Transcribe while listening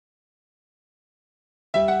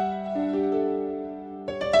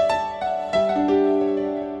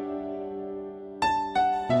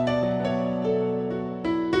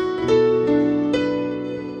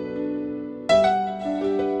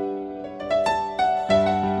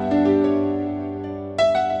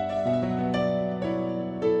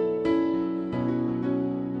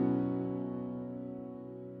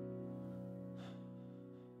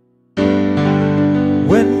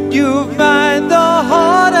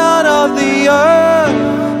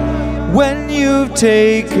you've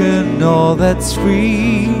taken all that's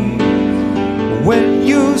free, when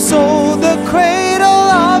you sold the cradle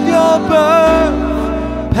of your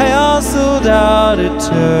birth, parceled out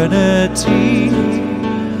eternity,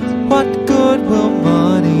 what good will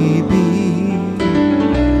money be?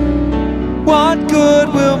 What good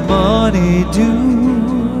will money do?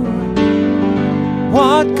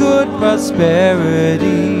 What good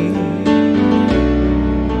prosperity,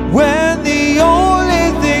 when the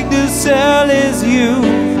only thing to sell is you?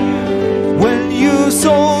 When you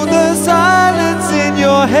sold the silence in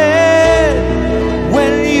your head,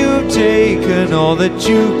 when you've taken all that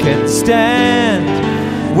you can stand,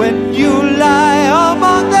 when you lie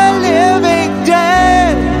among the living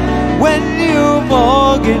dead, when you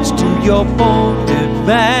mortgage to your own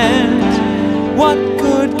demand, what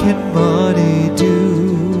good can money do?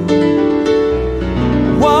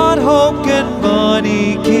 What hope can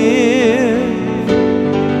money give?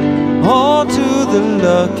 All to the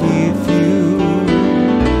lucky few.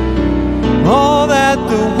 All that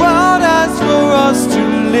the world has for us to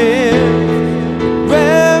live.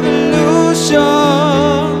 Revolution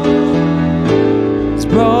has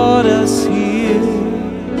brought us here.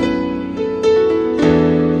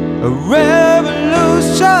 A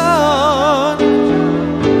revolution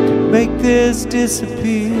can make this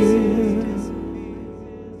disappear.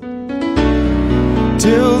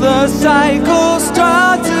 Till the cycle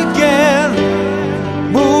starts again,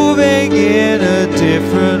 moving in a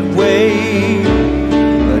different way.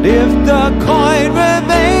 But if the coin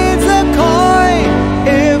remains a coin,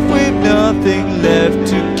 if we've nothing left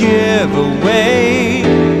to give away,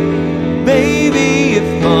 maybe if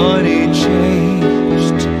money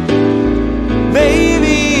changed,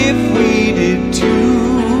 maybe if we did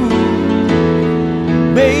too,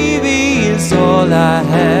 maybe it's all I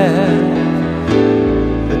have,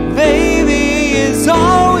 but maybe it's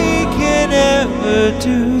all we can ever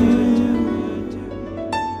do.